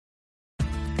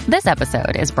This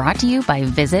episode is brought to you by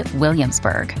Visit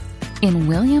Williamsburg. In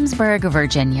Williamsburg,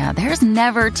 Virginia, there's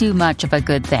never too much of a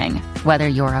good thing. Whether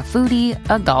you're a foodie,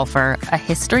 a golfer, a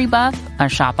history buff, a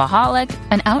shopaholic,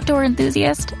 an outdoor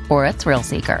enthusiast, or a thrill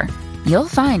seeker, you'll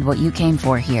find what you came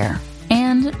for here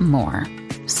and more.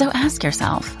 So ask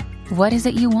yourself, what is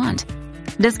it you want?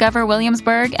 Discover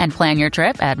Williamsburg and plan your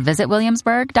trip at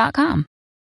visitwilliamsburg.com.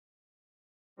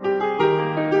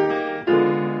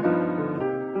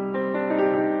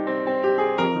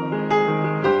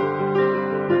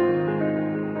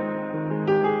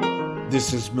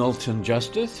 This is Milton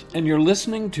Justice, and you're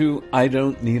listening to I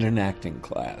Don't Need an Acting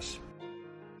Class.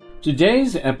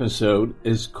 Today's episode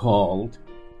is called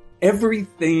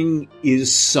Everything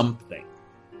is Something.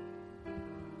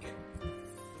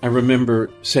 I remember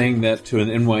saying that to an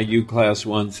NYU class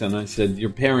once, and I said, your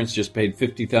parents just paid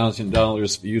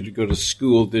 $50,000 for you to go to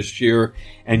school this year,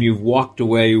 and you've walked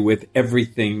away with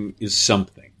everything is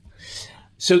something.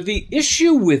 So the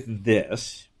issue with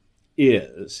this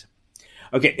is,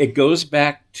 okay, it goes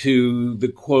back to the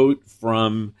quote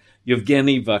from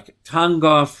Yevgeny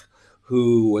Vakhtangov,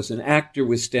 who was an actor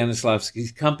with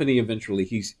Stanislavski's company. Eventually,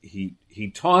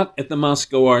 he taught at the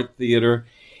Moscow Art Theater.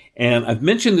 And I've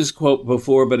mentioned this quote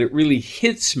before, but it really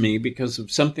hits me because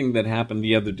of something that happened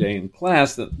the other day in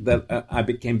class that I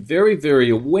became very, very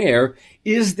aware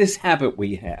is this habit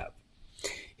we have.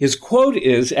 His quote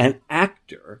is, an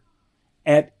actor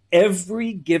at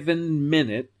every given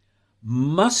minute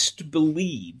must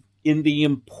believe in the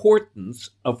importance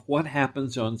of what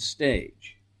happens on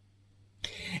stage.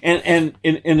 And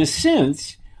in a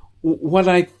sense, what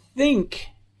I think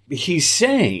he's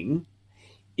saying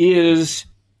is,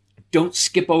 don't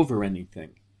skip over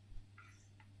anything.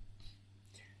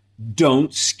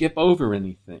 Don't skip over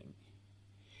anything.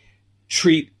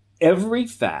 Treat every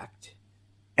fact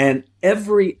and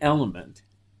every element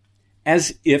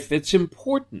as if it's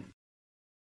important.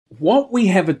 What we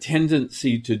have a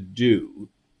tendency to do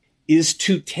is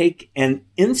to take an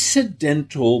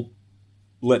incidental,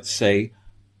 let's say,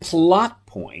 plot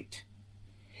point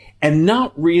and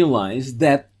not realize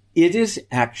that it is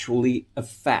actually a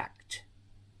fact.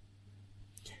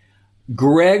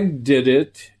 Greg did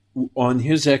it on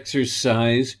his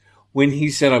exercise when he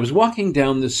said, I was walking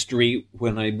down the street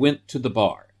when I went to the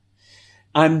bar.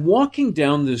 I'm walking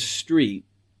down the street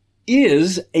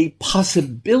is a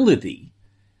possibility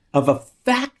of a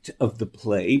fact of the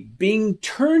play being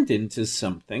turned into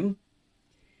something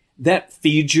that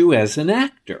feeds you as an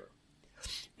actor.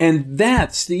 And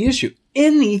that's the issue.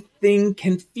 Anything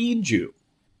can feed you.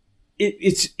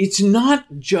 It's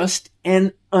not just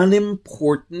an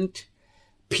unimportant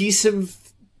piece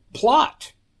of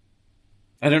plot.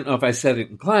 I don't know if I said it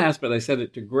in class, but I said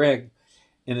it to Greg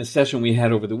in a session we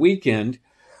had over the weekend.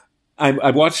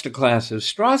 I watched a class of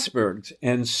Strasberg's,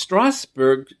 and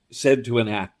Strasberg said to an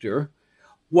actor,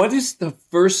 what is the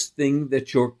first thing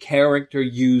that your character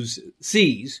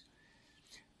sees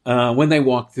when they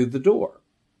walk through the door?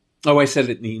 Oh, I said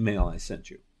it in the email I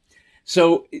sent you.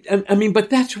 So, I mean,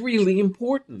 but that's really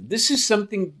important. This is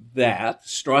something that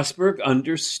Strasberg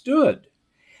understood,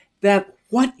 that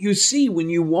what you see when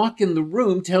you walk in the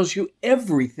room tells you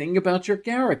everything about your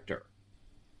character.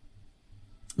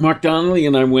 Mark Donnelly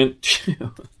and I went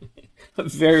to a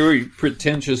very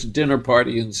pretentious dinner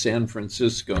party in San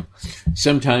Francisco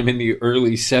sometime in the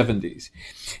early 70s.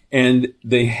 And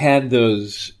they had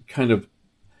those kind of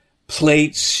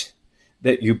plates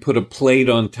that you put a plate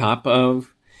on top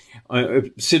of,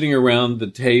 sitting around the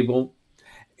table.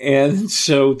 And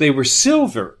so they were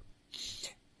silver.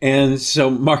 And so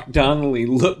Mark Donnelly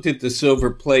looked at the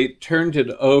silver plate, turned it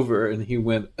over, and he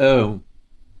went, oh,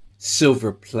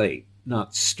 silver plate,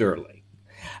 not sterling.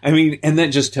 I mean, and that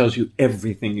just tells you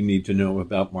everything you need to know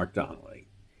about Mark Donnelly.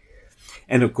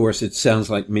 And of course, it sounds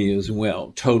like me as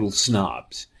well, total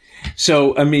snobs.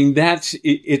 So, I mean,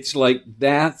 it's like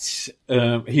that's,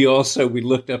 we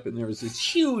looked up and there was this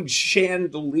huge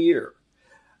chandelier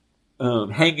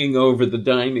hanging over the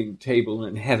dining table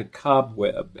and had a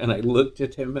cobweb. And I looked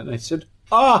at him and I said,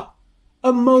 a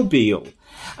mobile.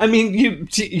 I mean,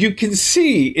 you can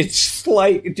see it's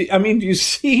like, I mean, do you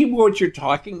see what you're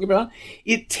talking about?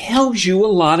 It tells you a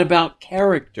lot about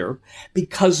character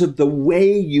because of the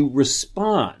way you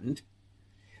respond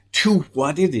to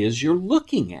what it is you're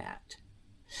looking at.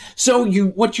 So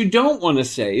what you don't want to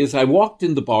say is, I walked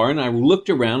in the bar and I looked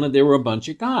around and there were a bunch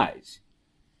of guys.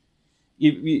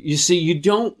 You see, you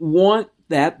don't want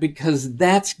that because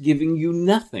that's giving you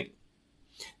nothing.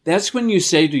 That's when you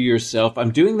say to yourself,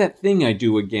 I'm doing that thing I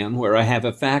do again where I have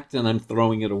a fact and I'm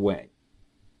throwing it away.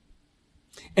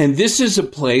 And this is a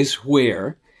place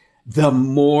where the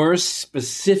more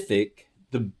specific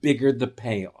the bigger the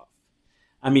payoff.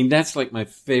 I mean, that's like my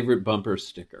favorite bumper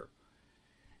sticker.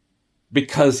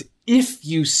 Because if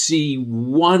you see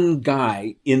one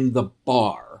guy in the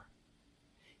bar,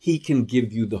 he can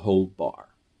give you the whole bar.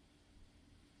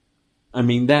 I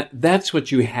mean, that's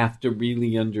what you have to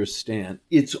really understand.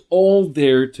 It's all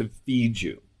there to feed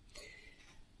you.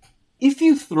 If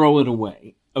you throw it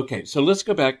away, okay, so let's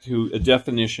go back to a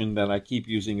definition that I keep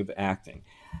using of acting.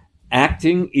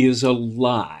 Acting is a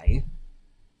lie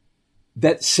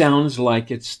that sounds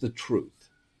like it's the truth.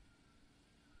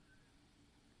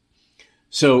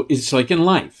 So it's like in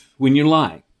life, when you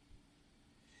lie.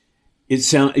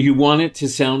 You want it to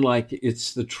sound like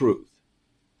it's the truth.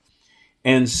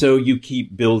 And so you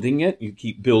keep building it, you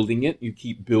keep building it, you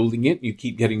keep building it, you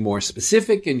keep getting more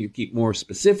specific, and you keep more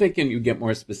specific, and you get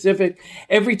more specific.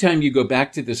 Every time you go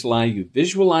back to this lie, you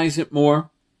visualize it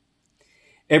more.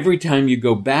 Every time you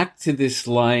go back to this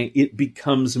lie, it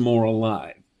becomes more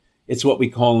alive. It's what we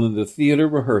call in the theater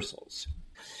rehearsals.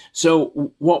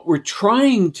 So what we're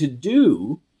trying to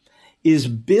do is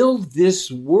build this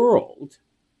world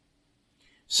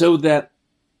so that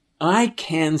I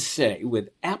can say with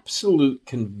absolute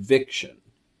conviction,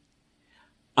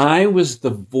 I was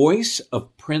the voice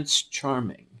of Prince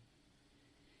Charming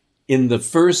in the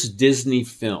first Disney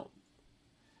film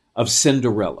of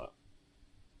Cinderella.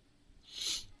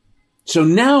 So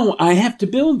now I have to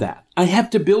build that. I have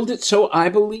to build it so I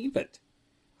believe it.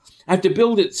 I have to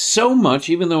build it so much,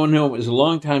 even though I know it was a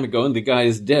long time ago and the guy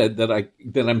is dead, that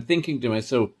I'm thinking to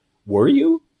myself, were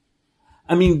you?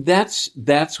 I mean, that's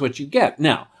what you get.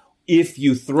 Now, if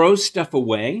you throw stuff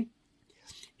away,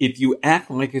 if you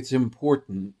act like it's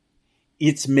important,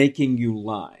 it's making you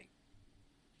lie.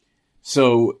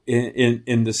 So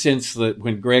in the sense that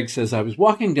when Greg says, I was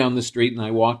walking down the street and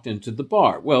I walked into the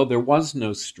bar. Well, there was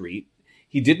no street.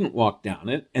 He didn't walk down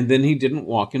it, and then he didn't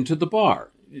walk into the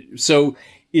bar. So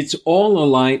it's all a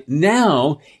lie.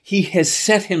 Now he has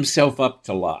set himself up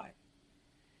to lie.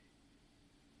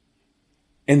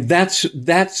 And that's,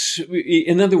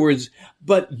 in other words,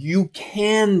 but you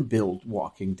can build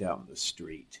walking down the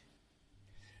street.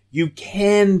 You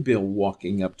can build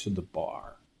walking up to the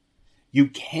bar. You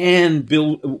can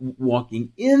build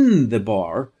walking in the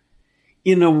bar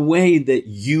in a way that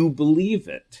you believe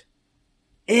it.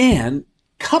 And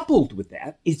coupled with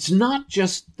that, it's not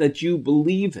just that you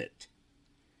believe it.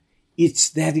 It's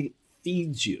that it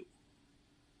feeds you.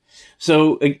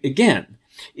 So again,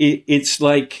 it's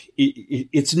like,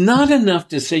 it's not enough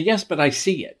to say, yes, but I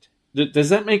see it. Does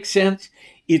that make sense?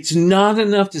 It's not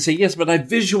enough to say, yes, but I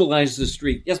visualize the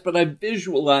street. Yes, but I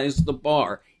visualize the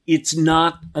bar. It's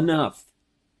not enough.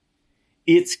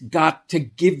 It's got to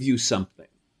give you something.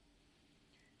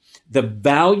 The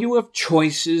value of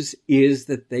choices is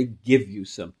that they give you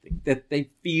something, that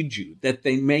they feed you, that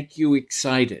they make you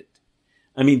excited.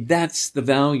 I mean, that's the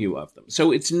value of them.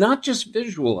 So it's not just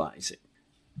visualizing.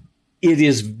 It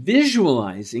is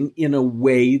visualizing in a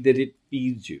way that it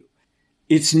feeds you.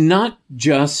 It's not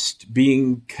just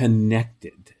being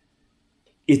connected.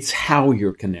 It's how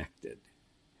you're connected.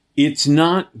 It's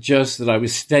not just that I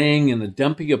was staying in a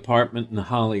dumpy apartment in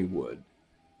Hollywood,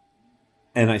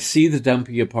 and I see the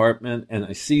dumpy apartment, and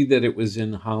I see that it was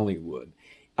in Hollywood.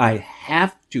 I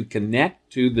have to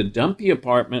connect to the dumpy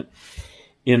apartment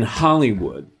in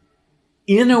Hollywood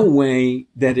in a way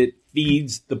that it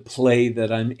feeds the play that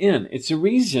I'm in. It's a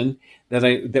reason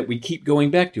that we keep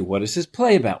going back to, what is this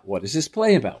play about? What is this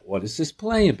play about? What is this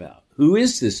play about? Who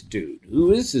is this dude?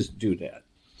 Who is this dudette?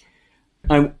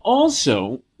 I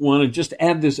also want to just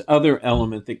add this other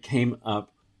element that came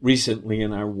up recently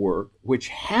in our work, which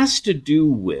has to do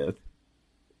with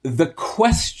the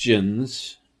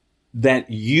questions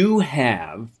that you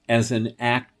have as an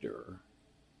actor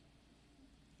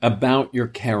about your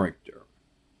character.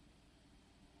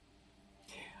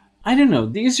 I don't know.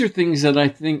 These are things that I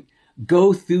think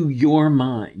go through your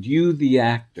mind, you, the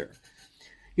actor.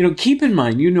 You know, keep in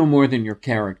mind, you know more than your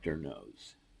character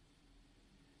knows.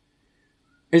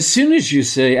 As soon as you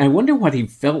say, I wonder what he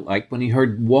felt like when he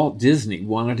heard Walt Disney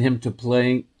wanted him to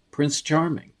play Prince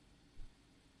Charming.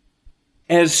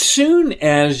 As soon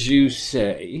as you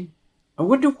say, I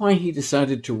wonder why he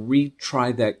decided to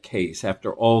retry that case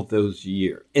after all those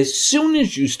years. As soon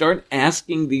as you start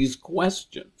asking these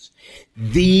questions,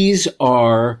 these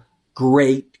are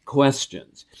great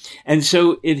questions. And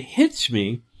so it hits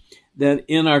me that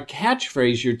in our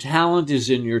catchphrase, your talent is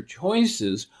in your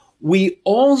choices, we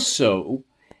also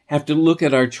have to look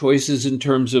at our choices in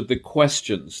terms of the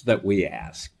questions that we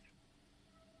ask.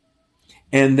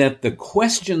 And that the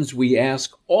questions we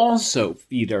ask also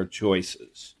feed our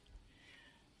choices.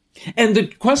 And the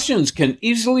questions can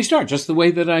easily start just the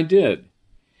way that I did.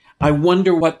 I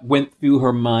wonder what went through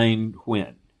her mind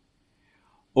when.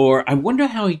 Or I wonder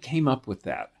how he came up with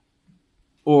that.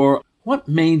 Or what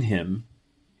made him.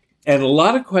 And a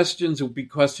lot of questions will be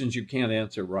questions you can't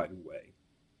answer right away.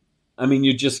 I mean,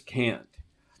 you just can't.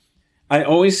 I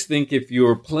always think if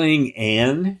you're playing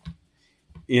Anne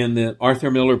in the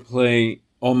Arthur Miller play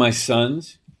All My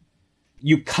Sons,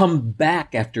 you come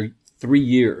back after 3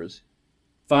 years,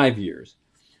 5 years,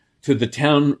 to the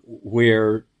town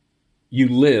where you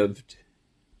lived,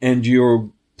 and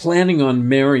you're planning on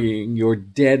marrying your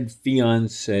dead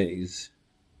fiancé's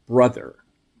brother.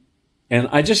 And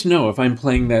I just know if I'm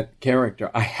playing that character,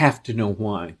 I have to know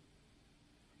why.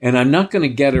 And I'm not going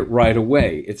to get it right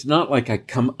away. It's not like I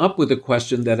come up with a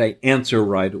question that I answer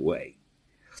right away.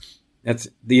 That's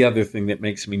the other thing that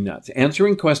makes me nuts.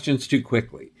 Answering questions too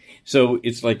quickly. So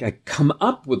it's like I come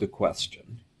up with a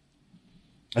question.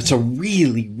 That's a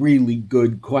really, really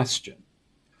good question.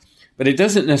 But it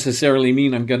doesn't necessarily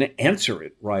mean I'm going to answer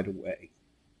it right away.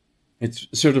 It's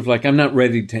sort of like I'm not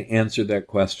ready to answer that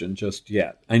question just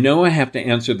yet. I know I have to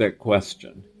answer that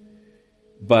question,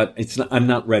 but I'm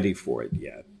not ready for it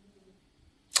yet.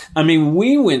 I mean,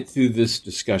 we went through this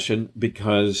discussion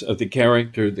because of the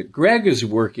character that Greg is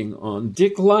working on,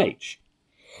 Dick Leitch.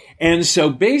 And so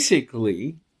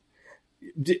basically,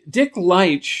 Dick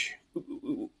Leitch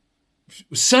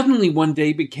suddenly one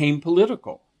day became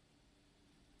political.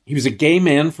 He was a gay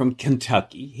man from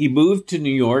Kentucky. He moved to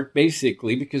New York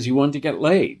basically because he wanted to get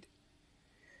laid.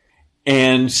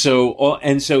 And so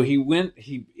he went,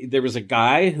 there was a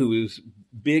guy who was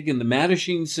big in the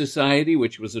Mattachine Society,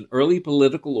 which was an early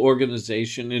political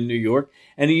organization in New York.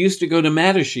 And he used to go to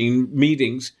Mattachine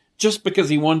meetings just because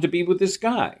he wanted to be with this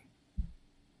guy.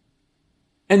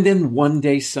 And then one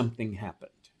day something happened.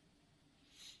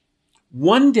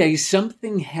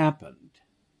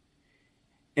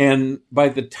 And by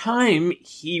the time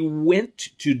he went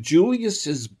to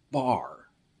Julius's bar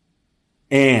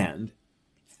and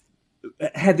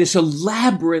had this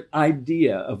elaborate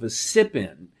idea of a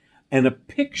sip-in and a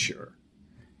picture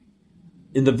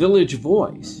in the Village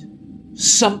Voice,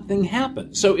 something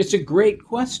happened. So it's a great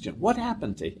question. What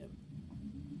happened to him?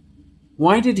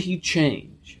 Why did he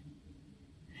change?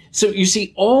 So you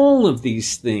see, all of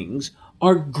these things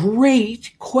are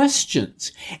great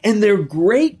questions. And they're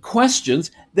great questions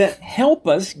that help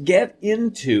us get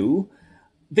into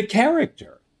the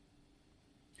character.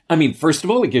 I mean, first of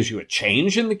all, it gives you a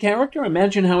change in the character.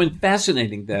 Imagine how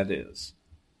fascinating that is.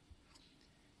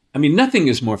 I mean, nothing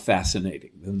is more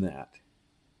fascinating than that.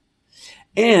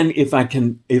 And if I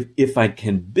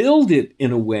can build it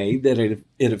in a way that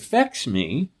it affects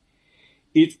me,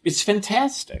 it's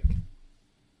fantastic.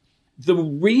 The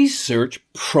research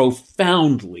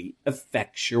profoundly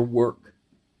affects your work.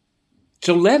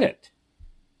 So let it.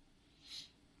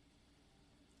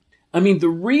 I mean, the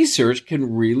research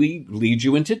can really lead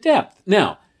you into depth.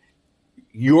 Now,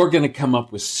 you're going to come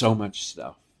up with so much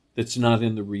stuff that's not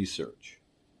in the research.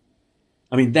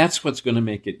 I mean, that's what's going to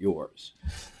make it yours.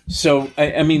 So,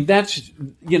 I mean, that's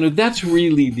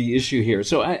really the issue here.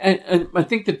 So I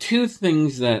think the two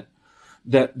things that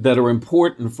are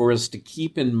important for us to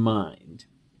keep in mind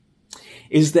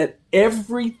is that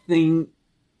everything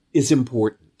is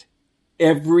important.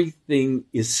 Everything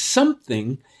is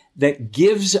something that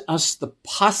gives us the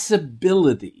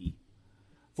possibility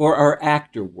for our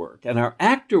actor work. And our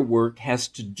actor work has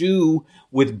to do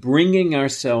with bringing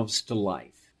ourselves to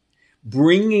life,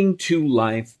 bringing to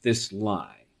life this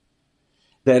lie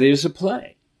that is a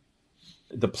play.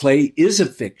 The play is a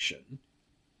fiction.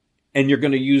 And you're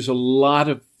going to use a lot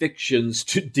of fictions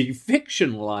to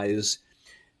defictionalize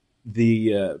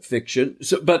the fiction.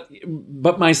 So,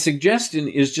 but my suggestion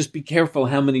is just be careful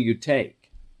how many you take.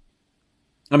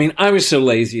 I mean, I was so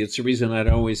lazy. It's the reason I'd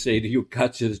always say to you,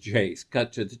 cut to the chase,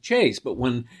 cut to the chase. But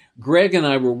when Greg and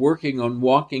I were working on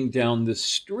Walking Down the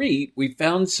Street, we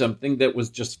found something that was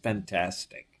just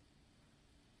fantastic.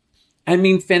 I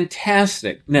mean,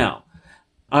 fantastic. Now,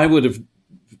 I would have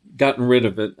gotten rid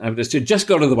of it. I would have said, just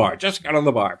go to the bar. Just go to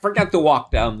the bar. Forget to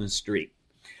walk down the street.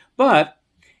 But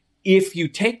if you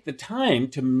take the time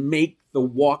to make the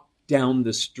walk down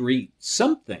the street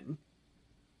something,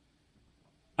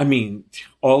 I mean,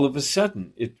 all of a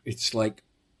sudden, it's like,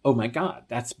 oh my God,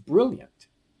 that's brilliant.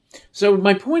 So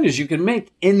my point is you can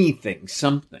make anything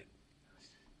something.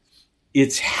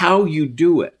 It's how you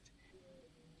do it.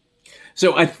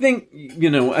 So I think,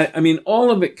 I mean,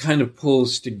 all of it kind of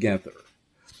pulls together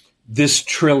this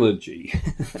trilogy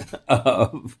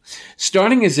of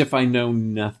starting as if I know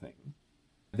nothing.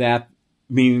 That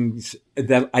means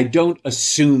that I don't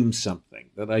assume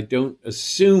something, that I don't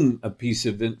assume a piece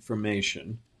of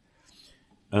information.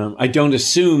 I don't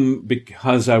assume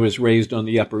because I was raised on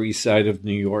the Upper East Side of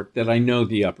New York that I know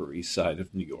the Upper East Side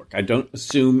of New York. I don't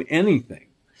assume anything.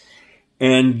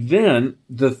 And then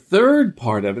the third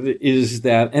part of it is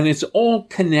that, and it's all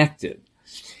connected,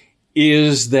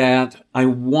 is that I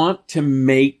want to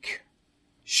make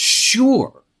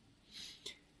sure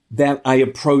that I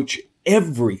approach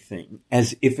everything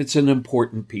as if it's an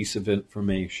important piece of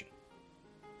information.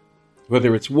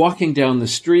 Whether it's walking down the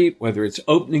street, whether it's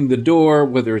opening the door,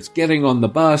 whether it's getting on the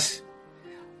bus,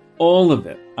 all of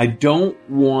it. I don't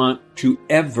want to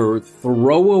ever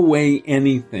throw away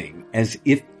anything as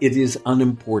if it is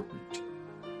unimportant.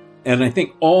 And I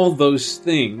think all those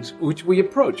things, which we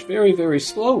approach very, very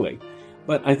slowly,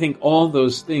 but I think all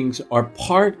those things are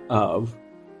part of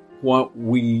what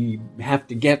we have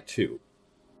to get to.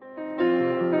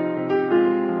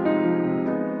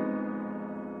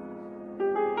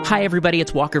 Hi, everybody.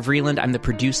 It's Walker Vreeland. I'm the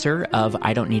producer of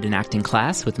I Don't Need an Acting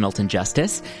Class with Milton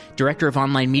Justice. Director of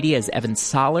online media is Evan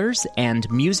Sollers, and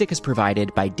music is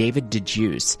provided by David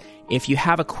DeJuice. If you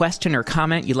have a question or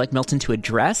comment you'd like Milton to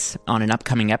address on an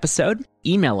upcoming episode,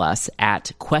 email us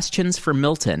at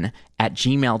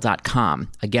questionsformilton@gmail.com.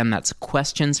 Again, that's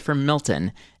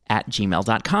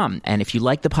questionsformilton@gmail.com. And if you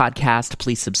like the podcast,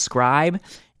 please subscribe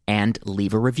and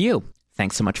leave a review.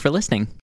 Thanks so much for listening.